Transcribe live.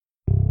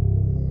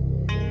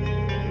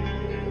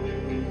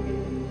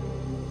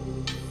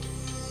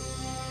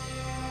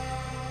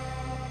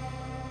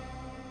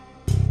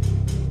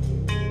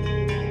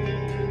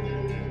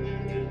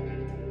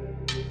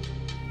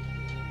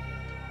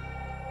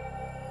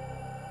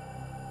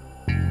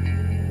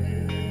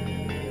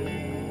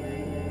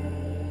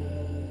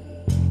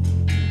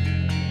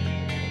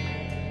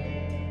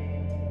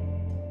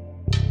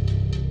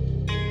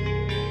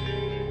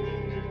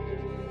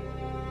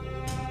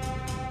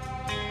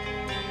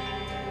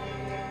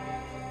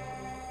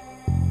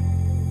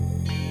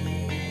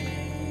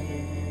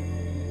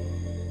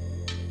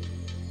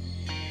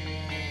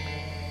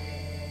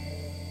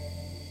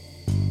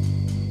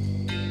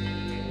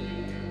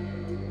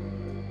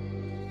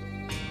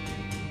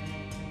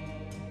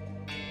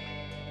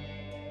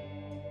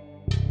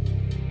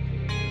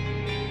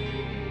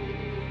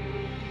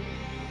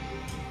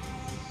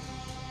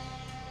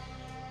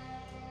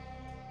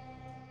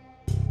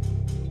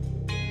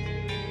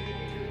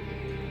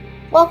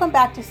Welcome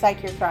back to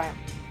Psych Your Crime.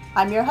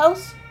 I'm your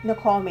host,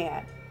 Nicole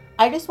Mann.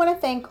 I just want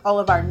to thank all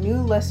of our new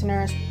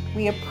listeners.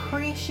 We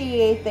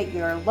appreciate that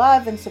your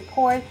love and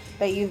support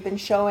that you've been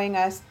showing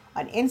us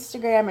on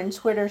Instagram and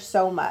Twitter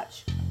so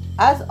much.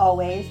 As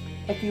always,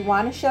 if you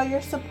want to show your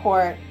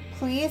support,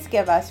 please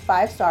give us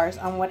 5 stars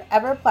on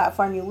whatever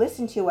platform you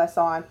listen to us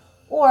on,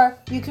 or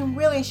you can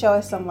really show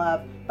us some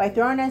love by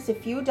throwing us a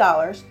few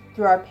dollars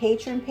through our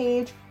Patreon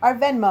page, our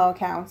Venmo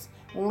accounts,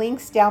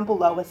 links down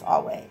below as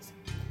always.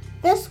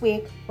 This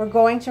week, we're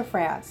going to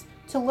France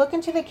to look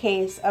into the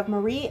case of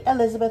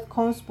Marie-Elisabeth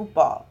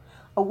Combs-Boupal,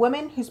 a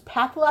woman whose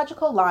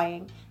pathological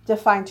lying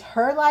defined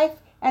her life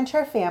and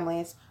her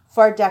family's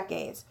for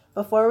decades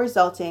before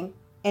resulting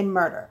in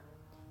murder.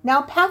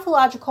 Now,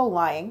 pathological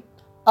lying,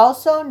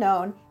 also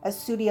known as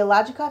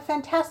pseudologia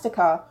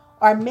fantastica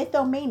or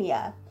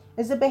mythomania,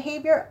 is a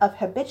behavior of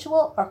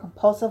habitual or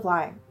compulsive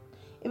lying.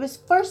 It was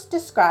first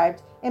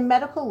described in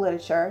medical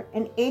literature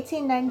in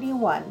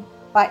 1891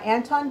 by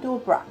Anton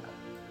Dulbach.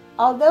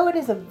 Although it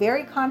is a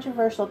very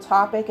controversial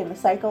topic in the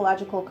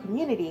psychological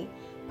community,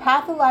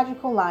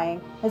 pathological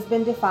lying has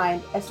been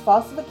defined as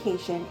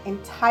falsification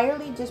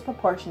entirely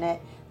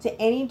disproportionate to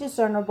any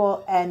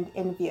discernible end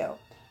in view,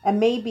 and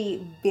may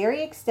be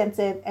very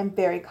extensive and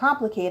very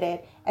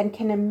complicated and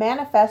can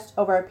manifest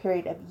over a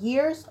period of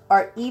years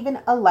or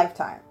even a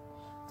lifetime.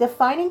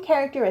 Defining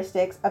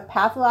characteristics of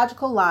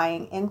pathological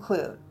lying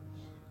include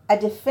a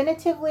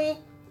definitively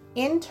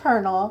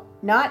internal,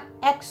 not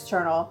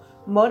external,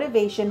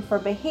 motivation for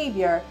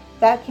behavior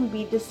that can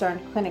be discerned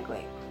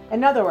clinically.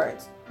 In other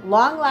words,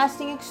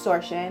 long-lasting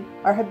extortion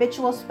or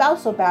habitual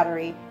spousal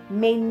battery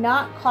may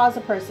not cause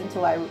a person to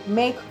lie,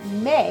 may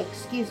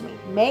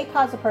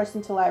cause a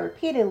person to lie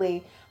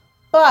repeatedly,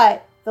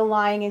 but the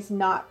lying is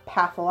not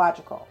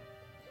pathological.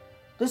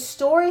 The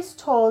stories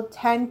told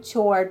tend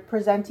toward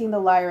presenting the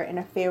liar in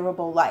a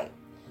favorable light.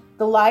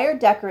 The liar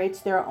decorates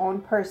their own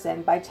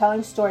person by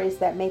telling stories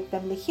that make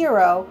them the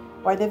hero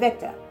or the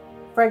victim.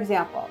 For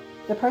example,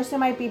 the person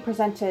might be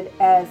presented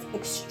as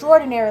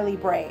extraordinarily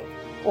brave,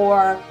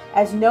 or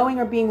as knowing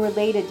or being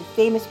related to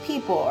famous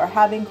people, or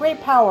having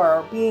great power,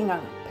 or being in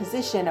a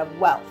position of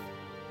wealth.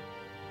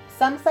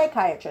 Some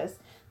psychiatrists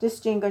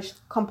distinguish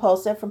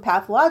compulsive from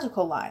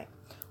pathological lying,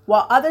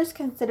 while others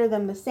consider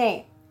them the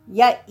same.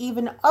 Yet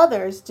even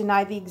others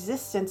deny the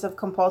existence of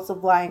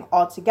compulsive lying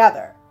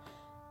altogether.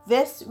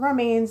 This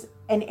remains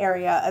an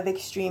area of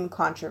extreme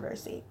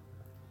controversy.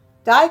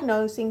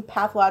 Diagnosing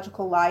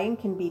pathological lying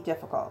can be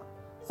difficult.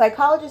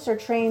 Psychologists are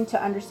trained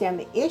to understand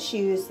the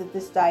issues that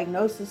this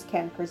diagnosis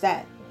can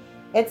present.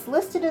 It's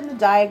listed in the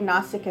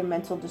Diagnostic and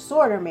Mental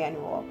Disorder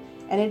Manual,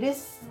 and it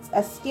is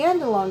a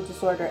standalone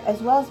disorder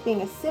as well as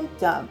being a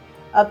symptom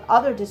of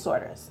other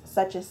disorders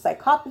such as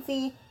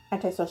psychopathy,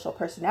 antisocial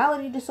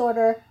personality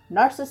disorder,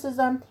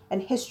 narcissism,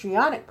 and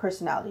histrionic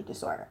personality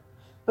disorder.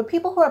 But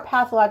people who are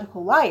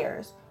pathological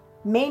liars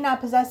may not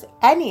possess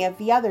any of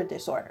the other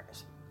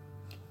disorders.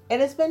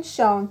 It has been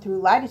shown through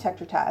lie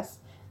detector tests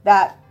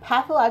that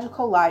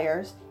pathological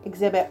liars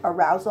exhibit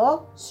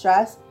arousal,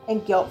 stress,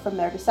 and guilt from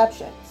their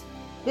deceptions.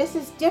 This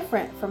is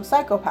different from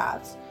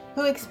psychopaths,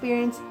 who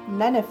experience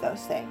none of those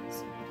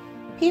things.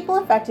 People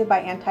affected by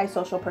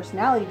antisocial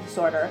personality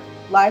disorder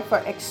lie for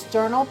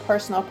external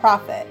personal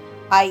profit,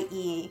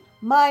 i.e.,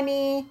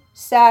 money,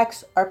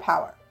 sex, or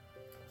power.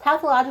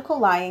 Pathological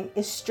lying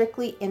is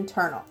strictly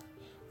internal.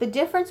 The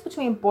difference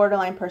between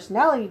borderline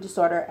personality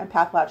disorder and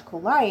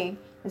pathological lying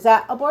is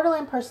that a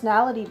borderline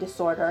personality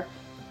disorder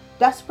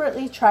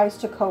desperately tries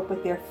to cope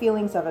with their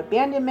feelings of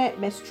abandonment,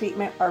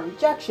 mistreatment, or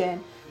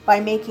rejection by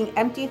making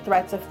empty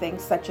threats of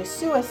things such as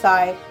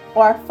suicide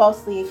or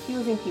falsely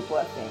accusing people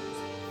of things,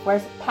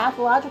 whereas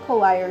pathological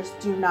liars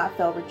do not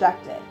feel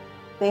rejected.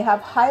 They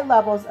have high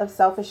levels of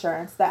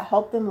self-assurance that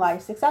help them lie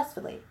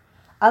successfully.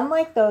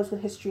 Unlike those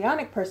with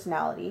histrionic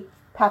personality,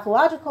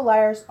 pathological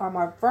liars are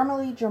more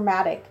verbally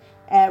dramatic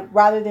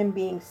rather than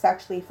being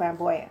sexually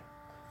flamboyant.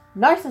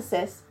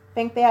 Narcissists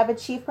think they have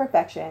achieved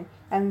perfection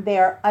and they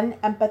are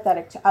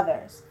unempathetic to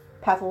others.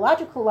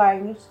 Pathological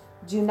liars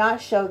do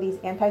not show these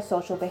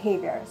antisocial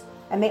behaviors,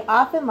 and they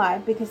often lie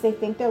because they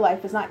think their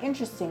life is not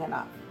interesting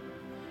enough.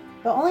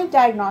 The only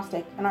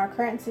diagnostic in our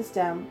current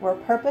system where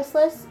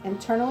purposeless,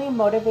 internally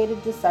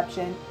motivated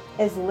deception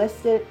is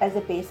listed as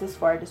a basis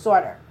for a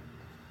disorder.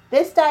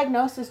 This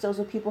diagnosis deals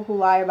with people who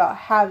lie about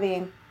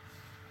having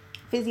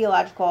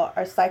physiological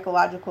or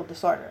psychological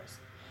disorders.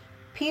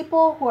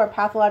 People who are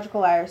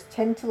pathological liars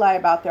tend to lie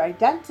about their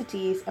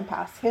identities and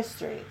past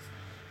histories.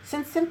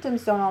 Since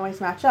symptoms don't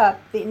always match up,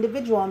 the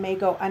individual may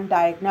go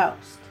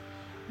undiagnosed.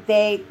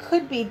 They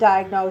could be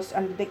diagnosed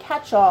under the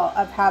catch-all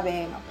of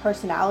having a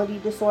personality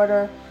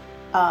disorder,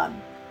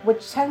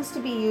 which tends to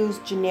be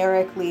used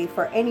generically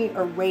for any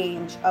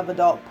range of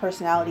adult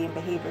personality and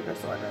behavior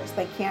disorders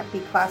that can't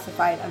be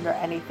classified under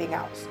anything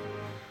else.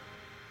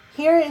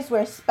 Here is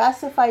where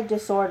specified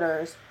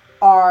disorders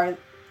are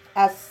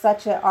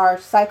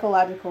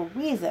psychological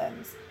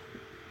reasons,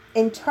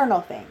 internal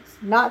things,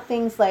 not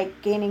things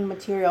like gaining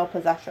material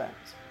possessions.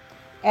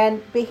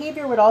 And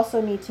behavior would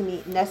also need to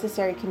meet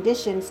necessary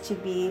conditions to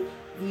be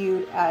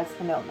viewed as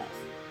an illness.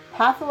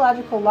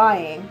 Pathological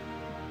lying,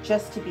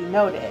 just to be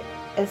noted,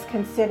 is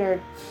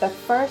considered the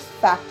first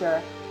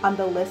factor on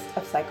the list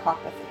of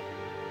psychopathy.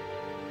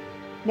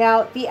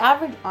 Now, the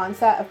average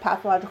onset of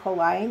pathological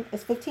lying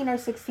is 15 or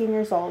 16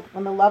 years old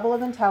when the level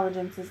of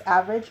intelligence is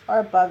average or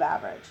above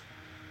average.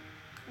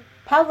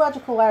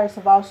 Pathological liars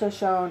have also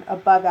shown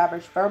above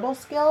average verbal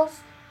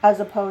skills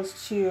as opposed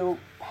to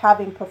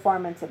having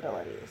performance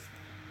abilities.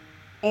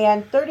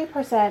 And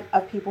 30%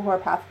 of people who are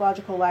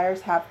pathological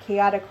liars have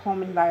chaotic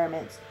home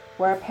environments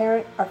where a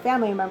parent or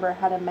family member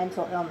had a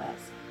mental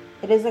illness.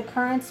 It is an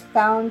occurrence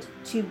found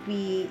to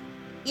be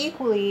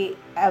equally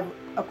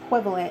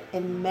equivalent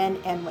in men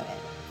and women.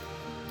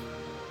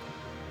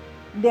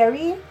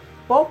 Thierry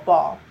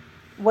Boutbol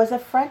was a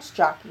French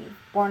jockey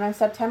born on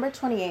September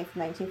 28,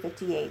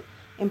 1958,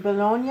 in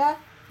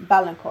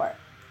Boulogne-Billancourt.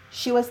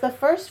 She was the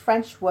first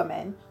French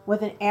woman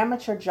with an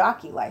amateur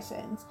jockey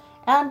license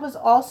and was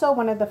also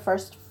one of the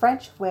first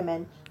French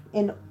women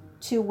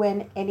to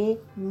win any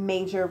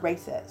major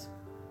races.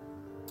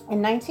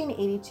 In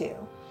 1982,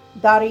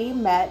 Thierry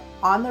met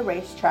on the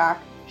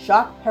racetrack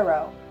Jacques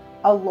Perrot,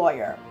 a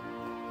lawyer.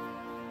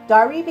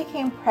 Thierry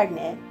became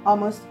pregnant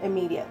almost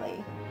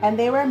immediately, and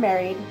they were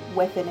married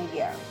within a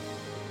year.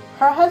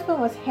 Her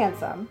husband was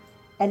handsome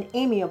and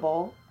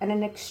amiable and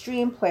an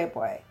extreme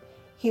playboy.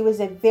 He was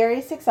a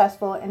very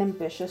successful and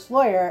ambitious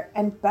lawyer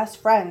and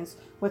best friends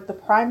with the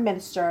Prime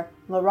Minister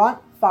Laurent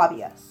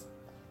Fabius.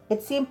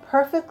 It seemed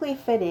perfectly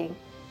fitting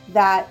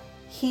that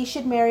he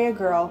should marry a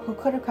girl who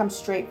could have come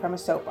straight from a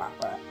soap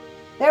opera.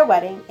 Their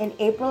wedding in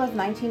April of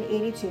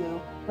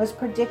 1982 was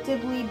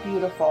predictably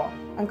beautiful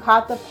and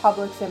caught the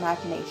public's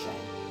imagination.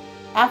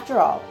 After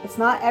all, it's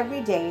not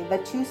every day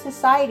that two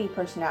society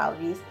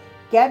personalities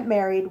get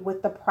married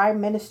with the Prime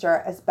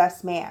Minister as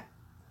best man.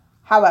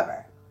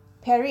 However,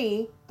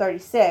 Thierry,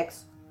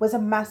 36, was a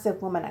massive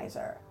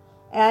womanizer,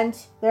 and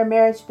their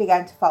marriage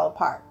began to fall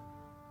apart.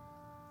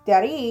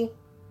 Thierry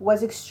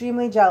was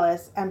extremely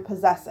jealous and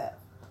possessive,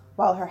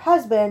 while her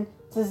husband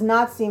does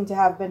not seem to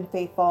have been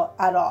faithful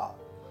at all.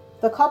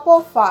 The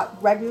couple fought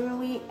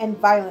regularly and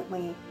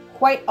violently,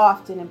 quite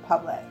often in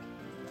public.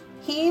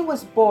 He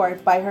was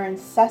bored by her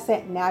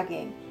incessant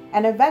nagging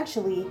and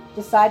eventually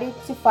decided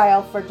to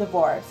file for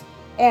divorce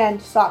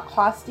and sought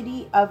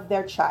custody of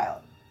their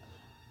child.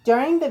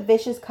 During the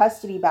vicious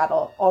custody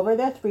battle over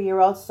their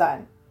 3-year-old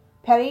son,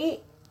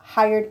 Thierry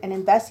hired an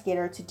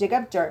investigator to dig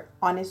up dirt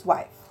on his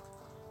wife.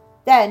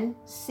 Then,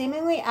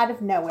 seemingly out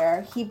of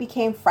nowhere, he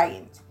became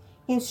frightened.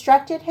 He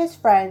instructed his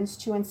friends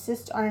to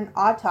insist on an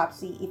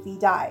autopsy if he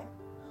died.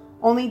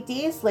 Only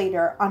days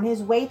later, on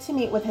his way to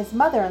meet with his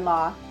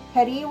mother-in-law,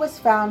 Thierry was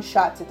found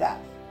shot to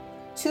death.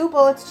 2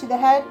 bullets to the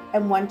head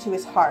and 1 to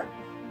his heart.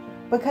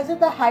 Because of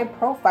the high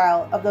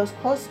profile of those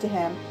close to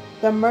him,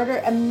 the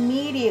murder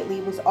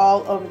immediately was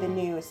all over the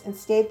news and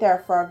stayed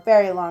there for a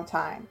very long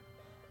time.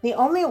 The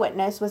only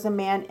witness was a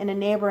man in a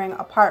neighboring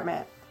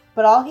apartment,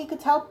 but all he could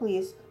tell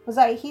police was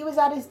that he was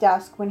at his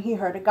desk when he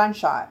heard a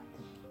gunshot.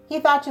 He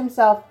thought to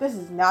himself, this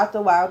is not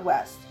the Wild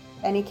West,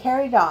 and he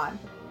carried on.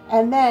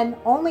 And then,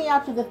 only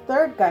after the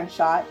 3rd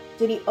gunshot,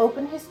 did he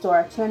open his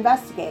door to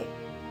investigate.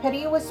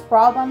 Thierry was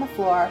sprawled on the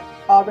floor,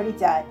 already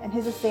dead, and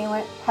his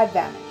assailant had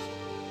vanished.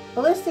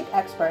 Ballistic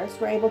experts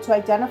were able to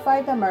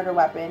identify the murder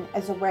weapon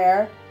as a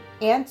rare,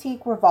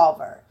 antique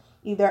revolver,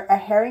 either a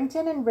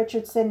Harrington and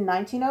Richardson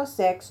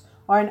 1906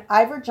 or an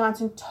Ivor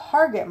Johnson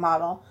Target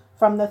model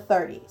from the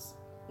 30s.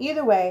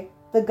 Either way,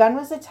 the gun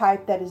was a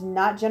type that is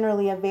not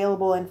generally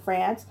available in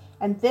France,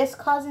 and this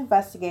caused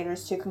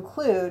investigators to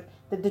conclude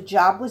that the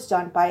job was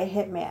done by a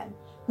hitman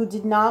who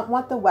did not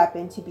want the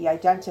weapon to be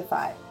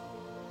identified.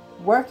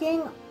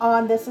 Working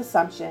on this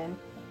assumption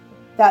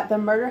that the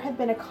murder had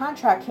been a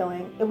contract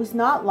killing, it was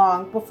not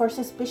long before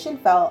suspicion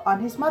fell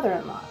on his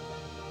mother-in-law.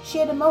 She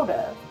had a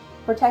motive,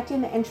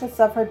 protecting the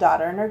interests of her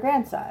daughter and her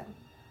grandson.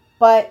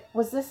 But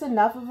was this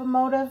enough of a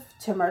motive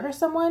to murder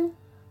someone?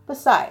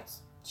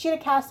 Besides, she had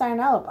a cast-iron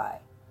alibi.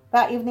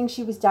 That evening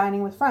she was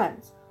dining with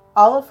friends,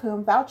 all of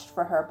whom vouched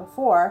for her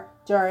before,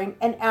 during,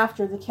 and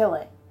after the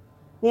killing.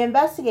 The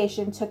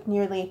investigation took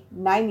nearly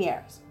 9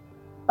 years,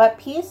 but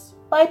piece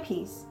by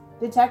piece,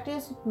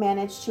 detectives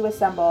managed to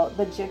assemble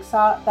the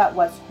jigsaw that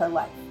was her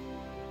life.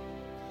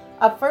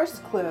 A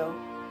first clue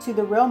to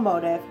the real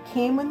motive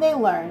came when they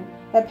learned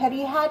that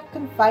Thierry had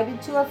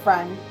confided to a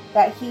friend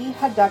that he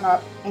had dug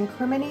up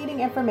incriminating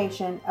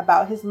information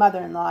about his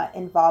mother-in-law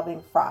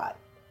involving fraud.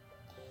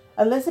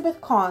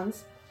 Elizabeth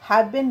Cons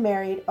had been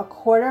married a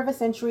quarter of a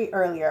century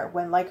earlier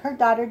when, like her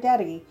daughter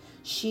Thierry,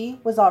 she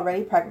was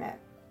already pregnant.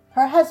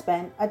 Her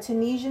husband, a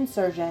Tunisian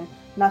surgeon,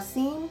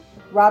 Nassim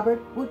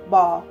Robert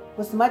Boutbol,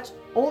 was much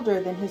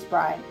older than his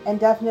bride and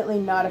definitely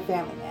not a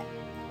family man.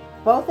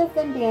 Both of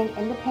them being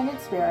independent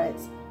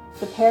spirits,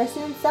 the pair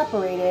soon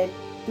separated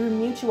through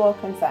mutual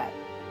consent,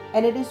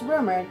 and it is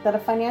rumored that a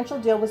financial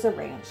deal was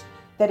arranged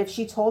that if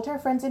she told her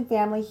friends and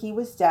family he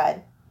was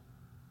dead,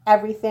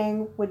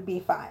 everything would be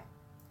fine.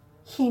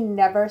 He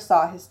never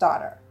saw his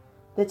daughter.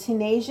 The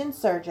Tunisian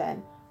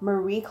surgeon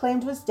Marie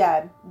claimed was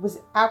dead was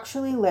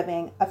actually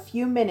living a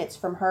few minutes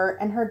from her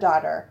and her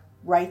daughter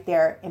right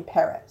there in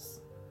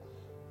Paris.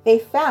 They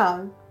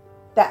found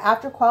that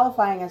after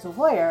qualifying as a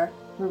lawyer,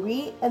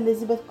 Marie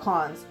Elizabeth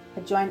Cons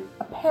had joined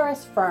a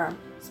Paris firm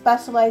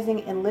specializing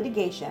in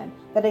litigation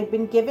that had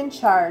been given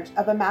charge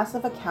of a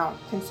massive account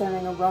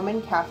concerning a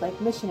Roman Catholic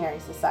missionary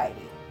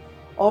society.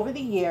 Over the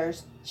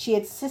years, she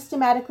had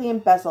systematically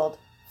embezzled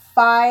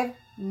 $5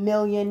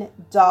 million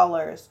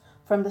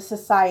from the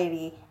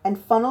society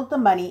and funneled the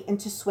money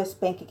into Swiss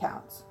bank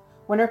accounts.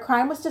 When her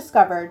crime was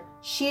discovered,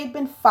 she had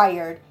been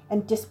fired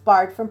and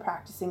disbarred from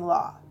practicing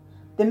law.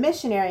 The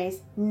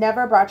missionaries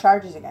never brought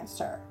charges against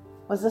her.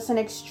 Was this an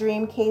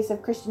extreme case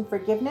of Christian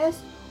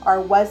forgiveness, or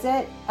was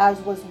it,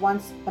 as was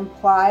once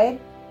implied,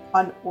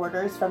 on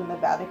orders from the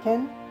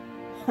Vatican?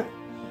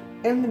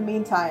 In the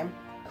meantime,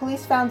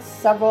 police found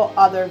several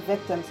other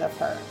victims of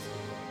hers,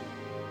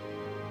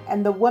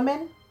 and the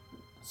woman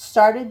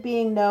started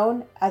being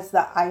known as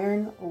the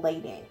Iron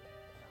Lady.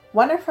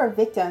 One of her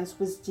victims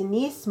was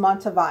Denise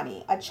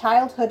Montavani, a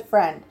childhood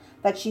friend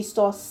that she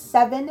stole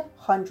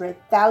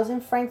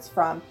 700,000 francs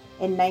from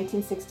in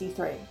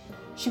 1963.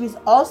 She was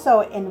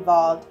also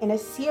involved in a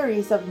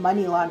series of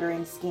money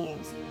laundering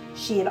schemes.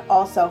 She had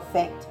also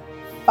faked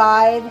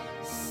 5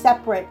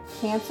 separate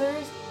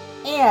cancers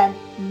and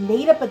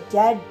made up a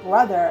dead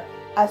brother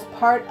as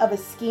part of a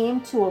scheme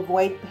to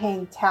avoid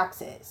paying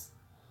taxes.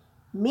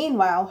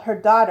 Meanwhile, her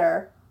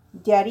daughter,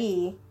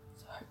 Deri,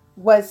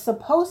 was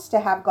supposed to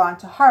have gone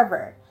to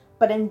Harvard,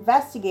 but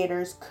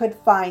investigators could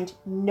find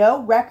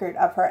no record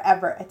of her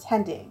ever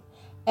attending.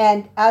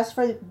 And as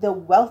for the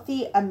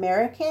wealthy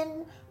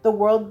American the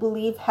world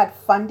believed had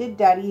funded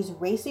Deri's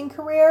racing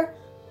career,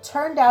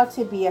 turned out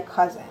to be a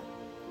cousin.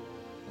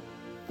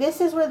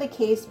 This is where the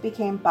case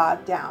became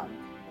bogged down,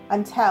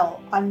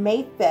 until on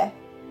May 5th,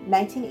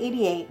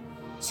 1988,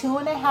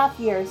 2.5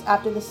 years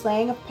after the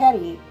slaying of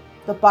Paris,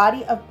 the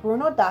body of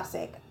Bruno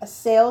Dasek, a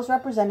sales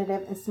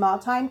representative and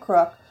small-time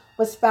crook,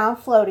 was found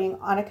floating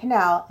on a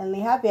canal in Le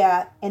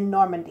Havre in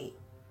Normandy.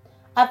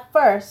 At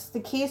first,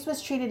 the case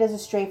was treated as a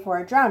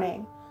straightforward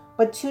drowning,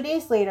 but 2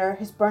 days later,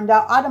 his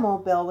burned-out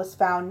automobile was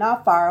found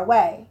not far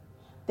away.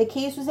 The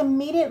case was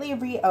immediately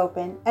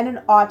reopened and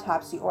an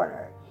autopsy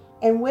ordered,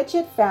 in which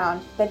it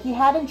found that he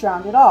hadn't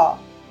drowned at all,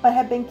 but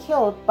had been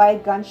killed by a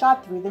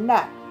gunshot through the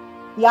neck.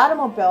 The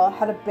automobile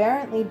had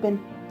apparently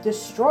been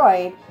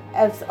destroyed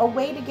as a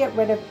way to get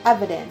rid of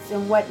evidence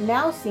in what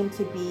now seemed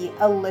to be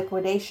a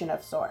liquidation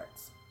of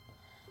sorts.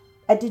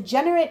 A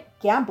degenerate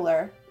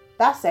gambler,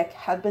 Dasek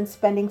had been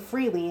spending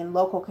freely in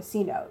local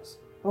casinos.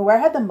 But where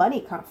had the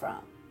money come from?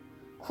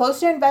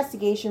 Closer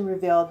investigation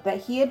revealed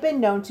that he had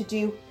been known to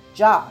do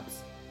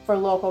jobs for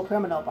local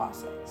criminal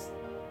bosses.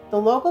 The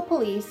local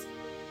police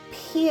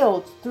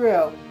peeled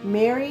through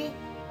Mary's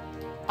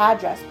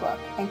address book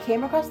and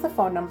came across the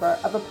phone number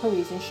of a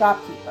Parisian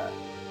shopkeeper,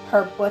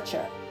 her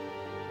butcher.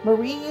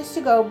 Marie used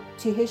to go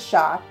to his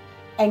shop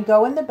and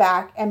go in the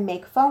back and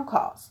make phone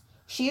calls.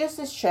 She used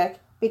this trick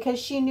because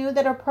she knew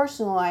that her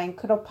personal line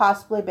could have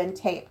possibly been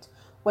taped.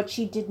 What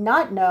she did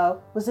not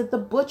know was that the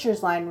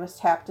butcher's line was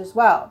tapped as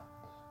well.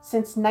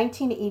 Since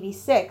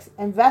 1986,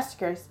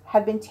 investigators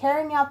had been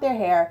tearing out their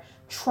hair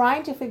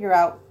trying to figure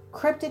out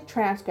cryptic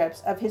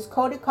transcripts of his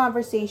coded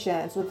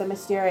conversations with the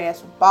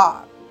mysterious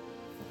Bob.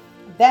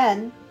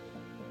 Then,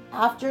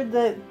 after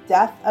the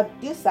death of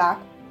Dussac,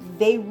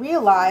 they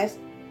realized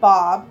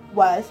Bob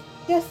was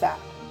Dussac.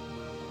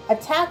 A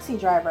taxi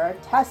driver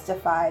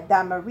testified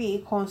that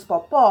Marie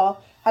Conspopo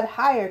had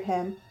hired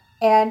him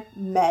and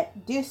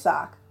met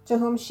Dussac, to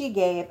whom she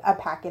gave a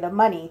packet of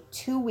money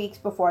 2 weeks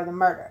before the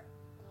murder.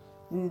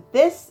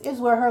 This is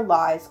where her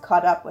lies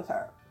caught up with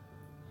her.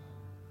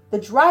 The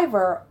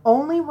driver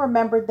only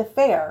remembered the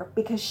fare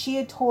because she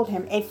had told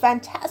him a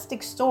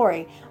fantastic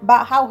story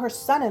about how her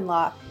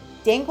son-in-law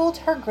dangled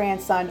her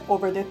grandson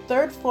over the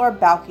third-floor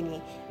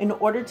balcony in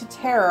order to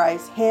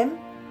terrorize him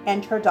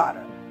and her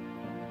daughter.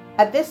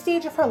 At this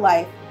stage of her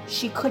life,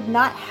 she could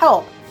not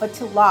help but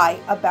to lie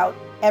about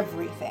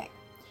everything.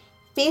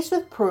 Faced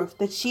with proof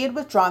that she had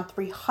withdrawn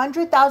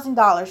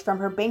 $300,000 from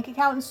her bank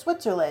account in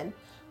Switzerland,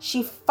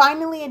 she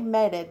finally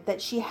admitted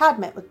that she had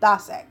met with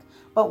Dasek,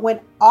 but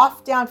went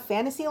off down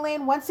fantasy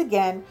lane once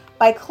again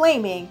by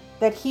claiming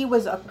that he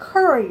was a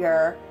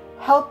courier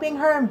helping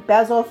her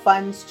embezzle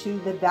funds to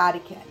the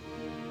Vatican.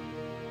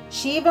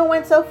 She even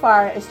went so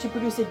far as to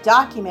produce a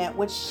document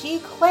which she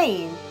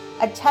claimed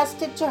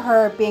attested to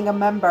her being a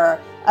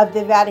member of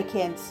the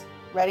Vatican's,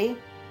 ready?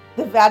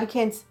 The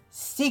Vatican's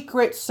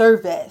secret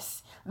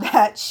service,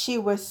 that she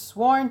was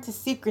sworn to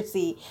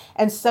secrecy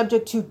and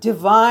subject to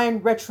divine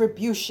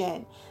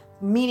retribution,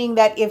 meaning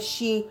that if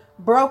she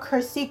broke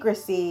her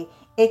secrecy,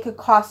 it could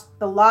cost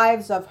the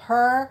lives of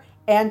her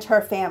and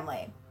her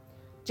family.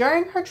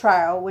 During her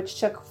trial, which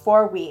took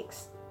 4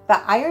 weeks,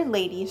 the Iron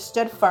Lady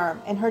stood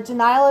firm in her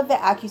denial of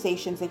the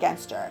accusations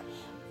against her,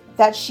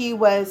 that she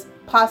was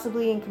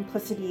possibly in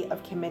complicity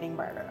of committing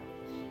murder.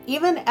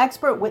 Even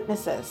expert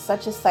witnesses,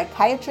 such as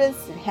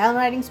psychiatrists and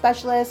handwriting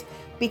specialists,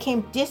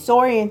 became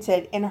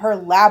disoriented in her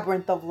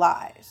labyrinth of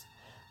lies.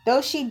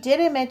 Though she did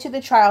admit to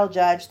the trial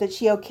judge that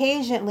she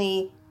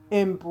occasionally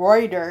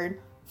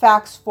embroidered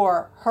facts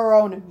for her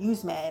own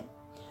amusement,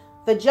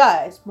 the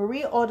judge,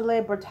 Marie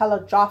Odile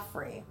Berthelot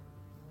Joffre,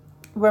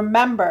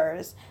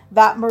 remembers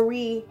that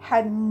Marie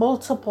had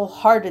multiple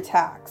heart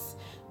attacks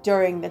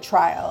during the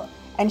trial,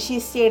 and she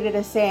stated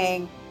as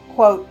saying,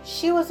 quote,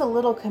 "She was a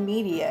little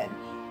comedian.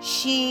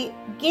 She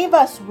gave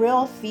us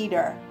real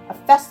theater, a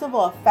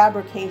festival of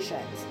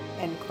fabrications,"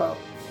 end quote.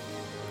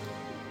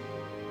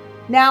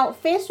 Now,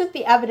 faced with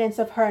the evidence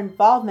of her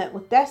involvement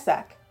with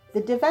Deszak,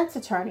 the defense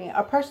attorney,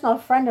 a personal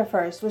friend of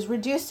hers, was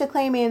reduced to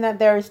claiming that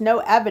there is no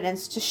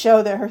evidence to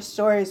show that her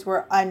stories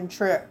were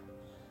untrue.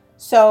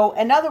 So,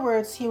 in other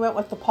words, he went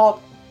with the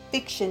Pulp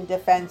Fiction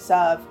defense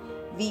of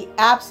the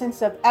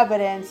absence of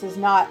evidence is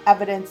not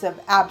evidence of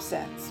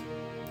absence.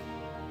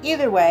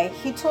 Either way,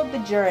 he told the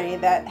jury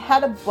that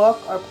had a book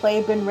or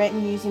play been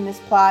written using this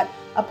plot,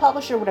 a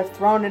publisher would have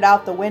thrown it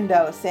out the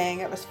window, saying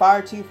it was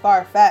far too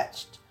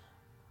far-fetched.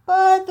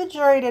 But the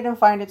jury didn't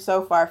find it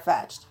so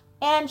far-fetched,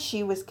 and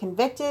she was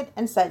convicted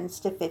and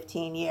sentenced to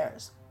 15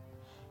 years.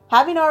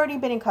 Having already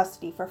been in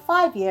custody for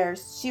 5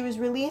 years, she was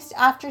released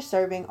after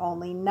serving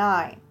only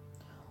 9.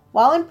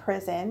 While in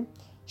prison,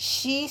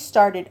 she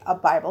started a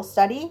Bible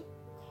study,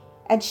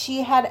 and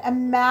she had a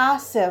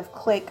massive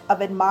clique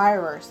of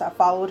admirers that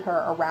followed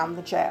her around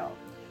the jail.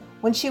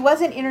 When she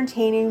wasn't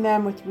entertaining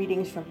them with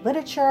readings from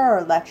literature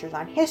or lectures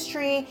on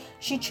history,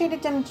 she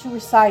treated them to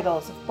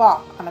recitals of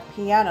Bach on a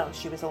piano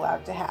she was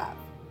allowed to have.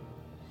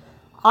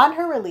 On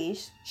her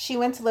release, she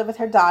went to live with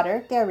her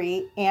daughter,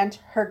 Thierry, and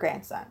her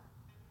grandson.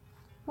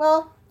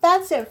 Well,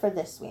 that's it for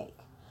this week.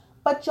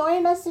 But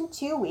join us in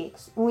 2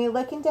 weeks when we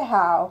look into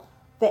how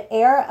the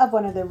heir of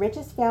one of the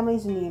richest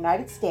families in the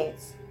United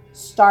States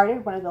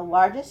started one of the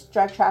largest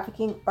drug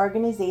trafficking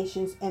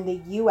organizations in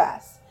the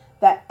U.S.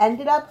 that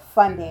ended up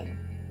funding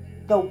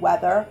the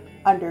Weather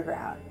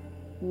Underground,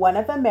 one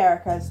of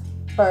America's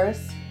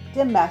first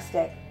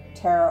domestic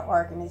terror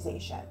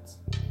organizations.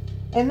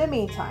 In the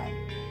meantime,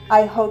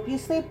 I hope you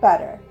sleep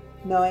better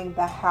knowing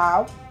the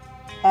how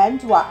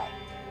and why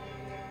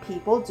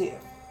people do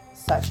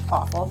such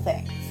awful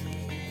things.